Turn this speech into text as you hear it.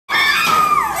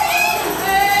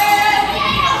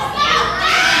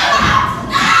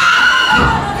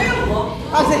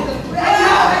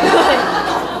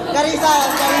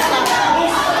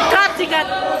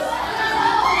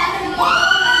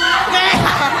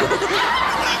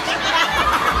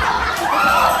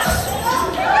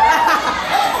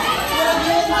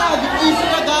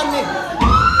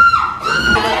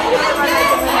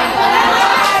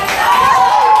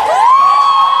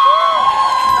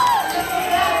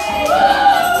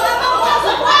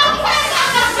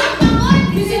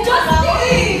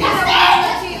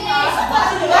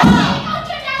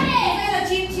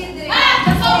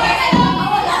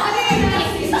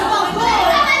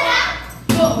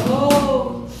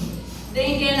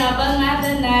Habang at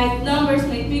the night, numbers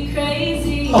make me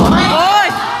crazy. Oh my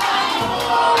God!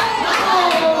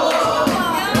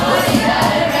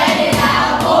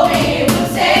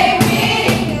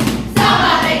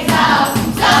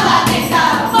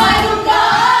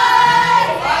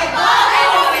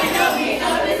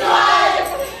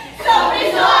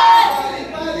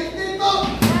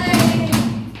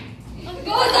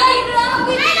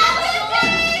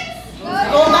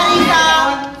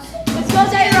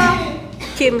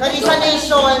 Kim. Kalisa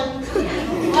Nation.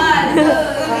 1, 2,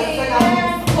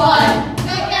 3, 4.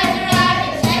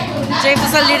 James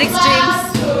sa lyrics,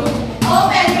 James.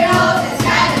 Open your nose and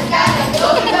sky the sky and go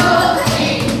to the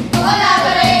sea.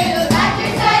 Collaborate, look at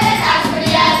your side and ask for the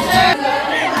answer.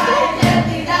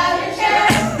 Gently down your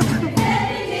chest.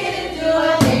 Everything didn't do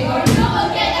a thing or you will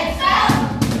get expelled.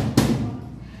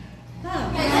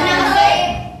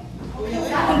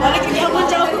 Balik niya ako,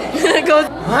 Joe. Go.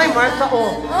 Hi, Martha,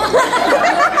 oh.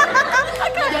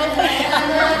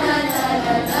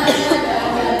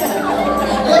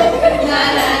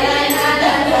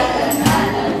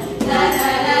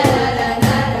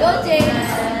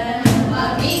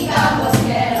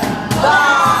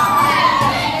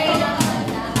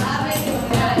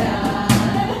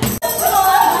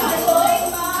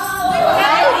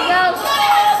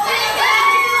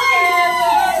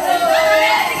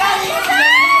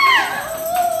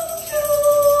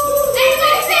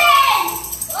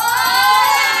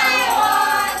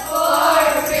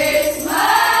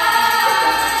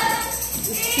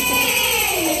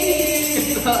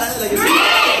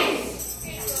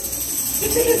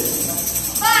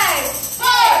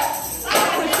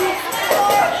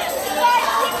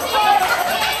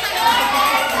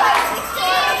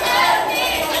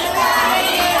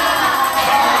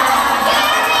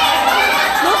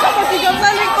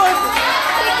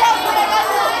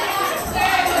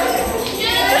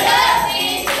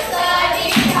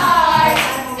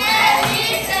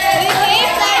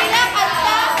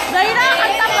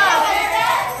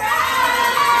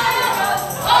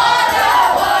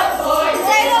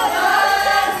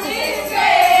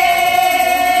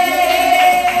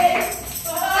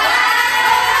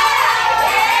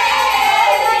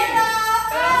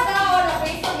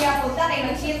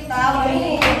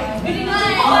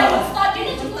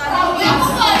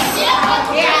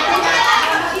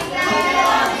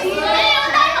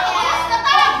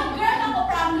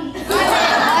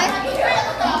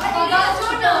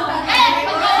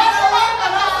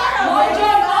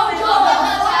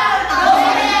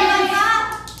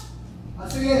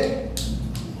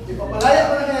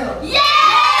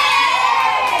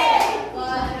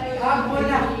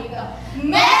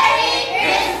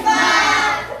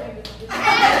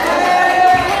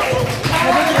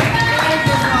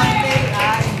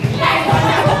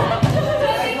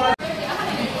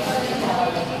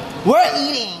 We're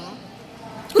eating.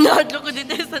 Nahadlo ko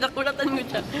dito sa nakulatan mo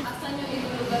siya.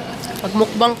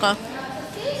 Pagmukbang ka.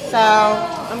 So,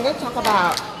 I'm going to talk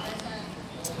about.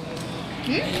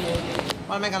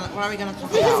 What are we gonna talk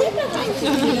about?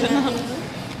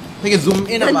 Sige, zoom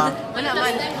in ba? Wala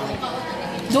man.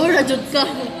 Doon na jud ka.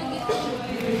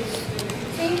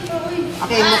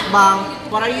 Okay, mukbang.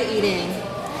 What are you eating?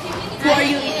 Who are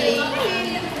you eating?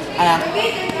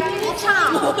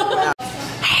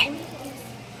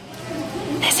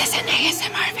 This is an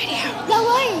ASMR video.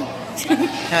 Laway!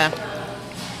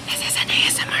 This is an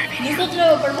ASMR video. Dito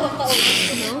siya, para makakaon.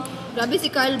 Grabe si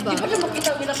Carl ba? Di ba siya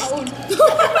makita pinakaon?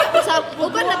 Sa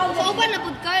uban na po,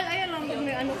 Carl. Ayan lang,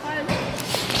 may ano, Carl.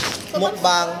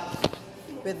 Mukbang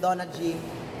with Donna G.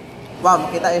 Wow,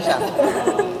 makita yun siya.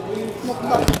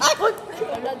 Mukbang. Ay!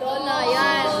 Wala, Donna,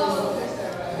 yan.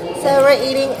 So we're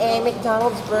eating a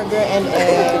McDonald's burger and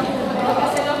a...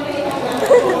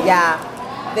 Yeah.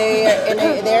 They're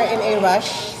in a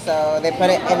rush, so they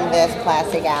put it in this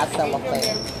plastic ass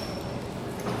cellophane.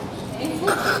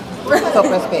 So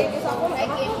crispy.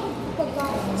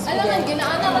 Alam nga,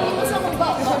 ginaana ka nimo sa mga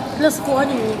baka. Plus ko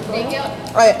ano yun? Thank you.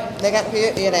 Wait, they can't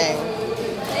hear you eating.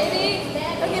 Baby,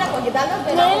 pagkira ko, gidalag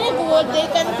ba? Very good,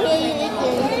 they can hear you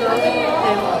eating.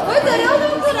 Uy, tayo na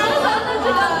yung pinala sa atin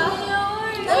sila.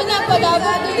 Uy,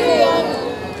 napadabot din ko yan.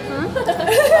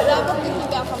 Padabot din ko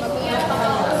yan. Kamagaya pa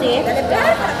kayo. Si?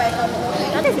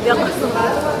 Ano si Bianca?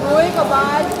 Uy,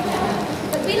 kabad.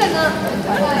 Pagpila na.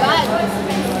 Kabad.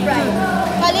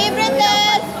 Palibre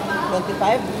test!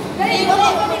 25?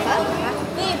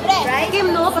 Libre!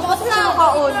 Kim, no? Paspas na sa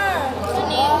makaon.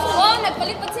 Oo,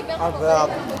 nagpalipat si Bianca. Oh, girl.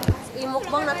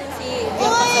 Imukbang natin si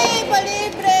Bianca. Uy,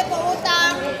 palibre!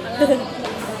 Pautang!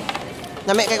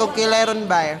 Nami kay kong kileron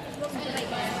ba?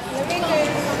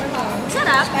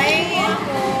 Sarap.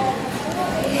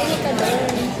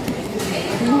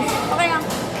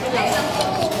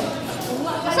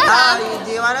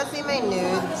 wanna see my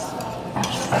nudes?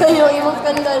 Yung imong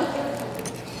skandal.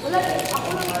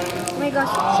 Oh my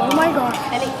gosh. Oh my gosh.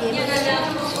 Alikin.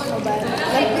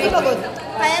 Gusto ba good?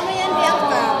 Kaya mo yan,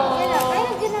 Bianca.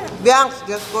 Bianx,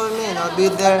 just call me and I'll be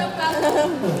there.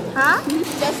 Ha?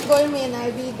 Just call me and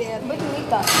I'll be there. Ba't hindi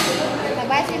ka?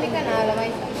 Nabay si Mika na,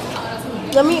 alamay sa.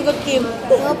 Lami, good Kim.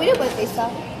 Pwede ba ito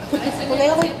isa?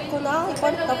 Kung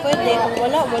nakakipanta, pwede. Kung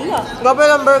wala, wala. Gabi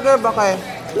lang burger ba kayo?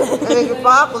 Sige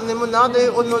pa, kunin mo na. Ito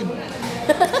yung unod.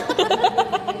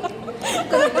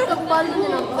 Kaya patang palo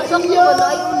niya lang. Masak na ba na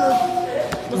ay unod?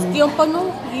 Maski yung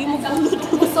pano, hindi mo unod.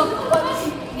 Masak pa.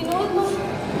 Inuod mo.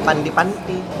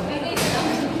 Pandi-pandi.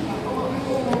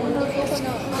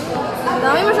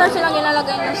 Dami masyado silang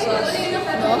ilalagay na sauce.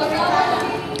 No?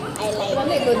 I like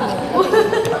it. Good mo.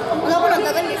 Wala ko lang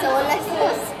gagawin sa wala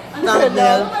sauce.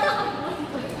 Thumbnail.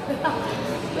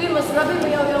 Uy, mas grabe mo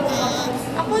yung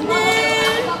ako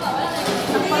din!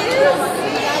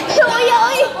 Uy,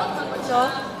 uy! So,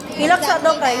 hilaksa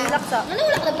daw kayo, hilaksa. Ano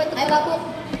wala ka dapat? Ay, bako.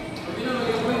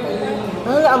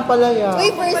 Nala ang palaya.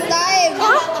 Uy, first time!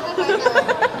 Ha?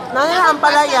 Nala ang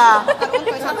palaya.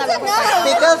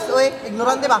 Pickles, uy,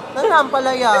 ignorante ba? Nala ang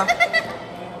palaya.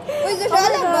 Uy,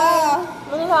 gasala ba?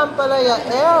 Nala ang palaya.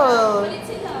 Ew.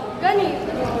 Gani,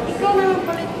 ikaw na lang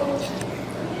palit ko.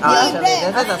 Actually,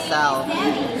 this is a cell.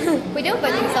 Pwede mo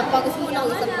ba yung isa pa? Gusto mo na ako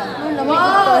isa pa?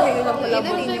 Wow!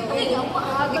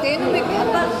 Hindi kayo na may kaya.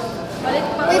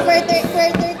 Uy, for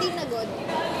 13 na good.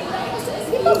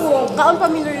 Kaon pa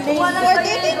Miller Lane. For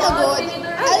 13 na good.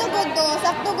 Ano good to?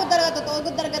 Sakto good talaga to.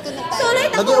 Good talaga to na tayo. Sorry,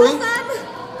 Lagi, uy.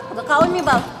 Kaon mi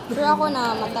ba? Sure ako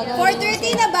na matagal. For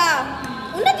 13 na ba?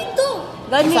 Una dito.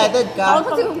 Excited ka?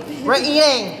 We're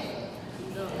eating.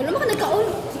 Ano mo ka nagkaon?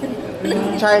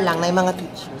 Char lang na yung mga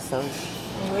teachers. So.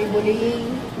 Uy,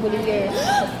 bullying. Bullying girl.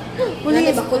 Bullying.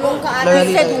 Diba, kulong ka. I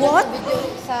said what?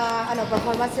 Sa,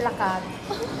 performance sila ka.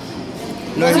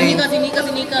 Lorraine. Sinika.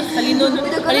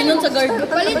 Kalinon sa guard.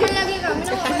 Palit mo lagi ka.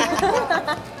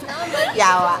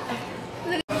 Yawa.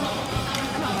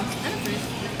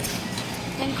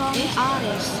 Can call me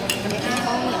Aris. Can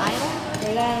call me Idol.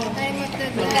 Wala.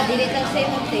 Nagkadilit lang sa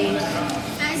imong taste.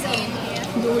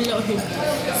 Dulo.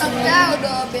 Sabdaw,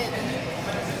 dobe.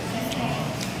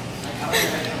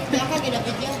 Kaya ka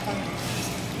ginapit yan ka.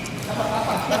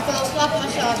 Nag-flop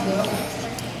masyado.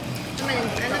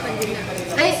 Ano man din na?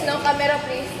 Please, no camera,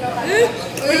 please. No camera.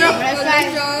 Uy,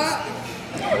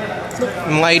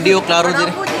 Mga ideo, klaro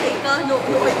din.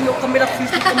 No, camera,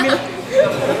 please. Camera.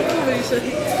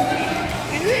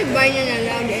 ano i-buy niya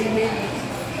na lang, Edwin?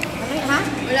 Ha?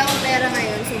 Wala akong pera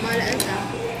ngayon, sumalaan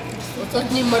ka. Utot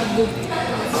ni Margo. Dito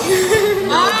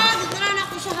na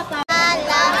ako siya kapag.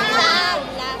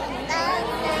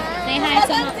 Say hi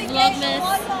sa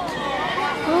Vlogmas.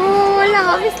 Wala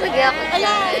ka. Miss lagi ako.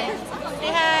 Say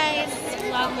hi sa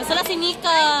Vlogmas. Wala si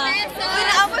Nika.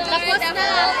 Tapos na.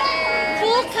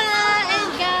 Puka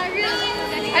and Gary.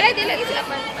 Ala, di lagi sila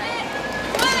pa.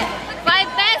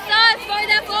 5 pesos for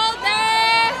the folder.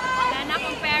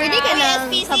 Pwede ka na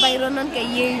sabay ron nun kay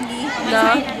yearly.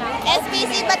 No?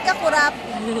 SPC, ba't ka kurap?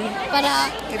 Para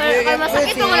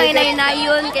masakit mo lang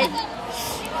inayon kay...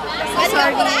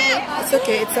 Sorry. It's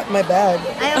okay, it's not my bad.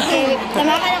 Ay, okay.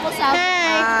 Samakan ako sa...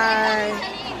 Hi.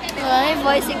 Ay,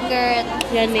 voicing girl.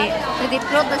 Yan eh. Nag-deep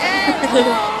throat na siya.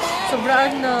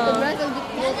 Sobrang na. Sobrang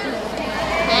nag-deep throat na.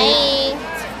 Hi.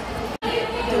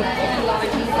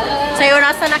 Sa'yo,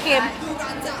 nasa na, Kim?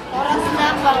 Oras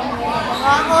na ba?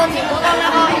 Makakon. Simulan na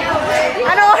ako.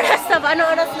 Ano oras na ba?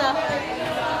 Ano oras na?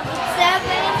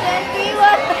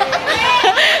 7:21.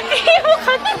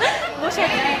 Bullshit.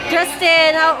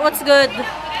 Justin, what's good?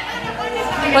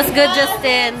 What's good,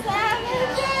 Justin?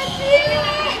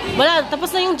 Wala,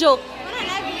 tapos na yung joke.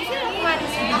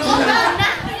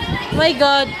 My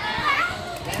God.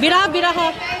 Bira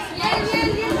ka.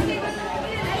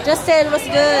 Justin, what's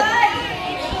good?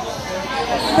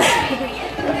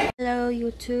 Hello,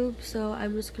 YouTube. So,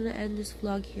 I'm just gonna end this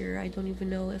vlog here. I don't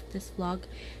even know if this vlog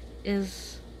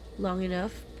is long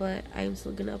enough, but I'm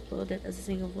still gonna upload it as a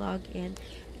single vlog, and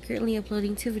I'm currently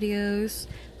uploading 2 videos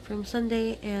from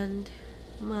Sunday and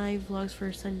my vlogs for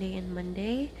Sunday and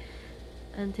Monday,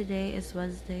 and today is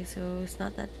Wednesday, so it's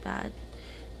not that bad.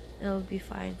 It'll be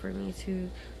fine for me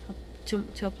to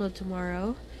upload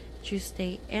tomorrow,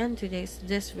 Tuesday, and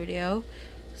this video.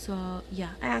 So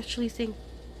yeah, I actually think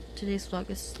today's vlog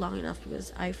is long enough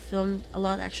because I filmed a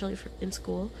lot actually in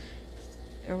school.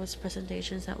 There was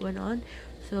presentations that went on,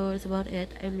 so that's about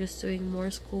it. I'm just doing more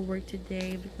schoolwork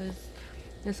today because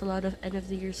there's a lot of end of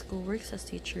the year schoolworks as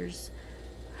teachers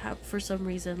have for some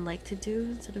reason like to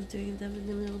do instead of doing them in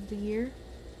the middle of the year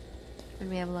when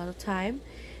we have a lot of time.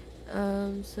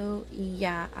 So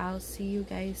yeah, I'll see you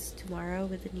guys tomorrow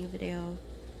with a new video.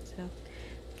 So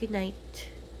good night.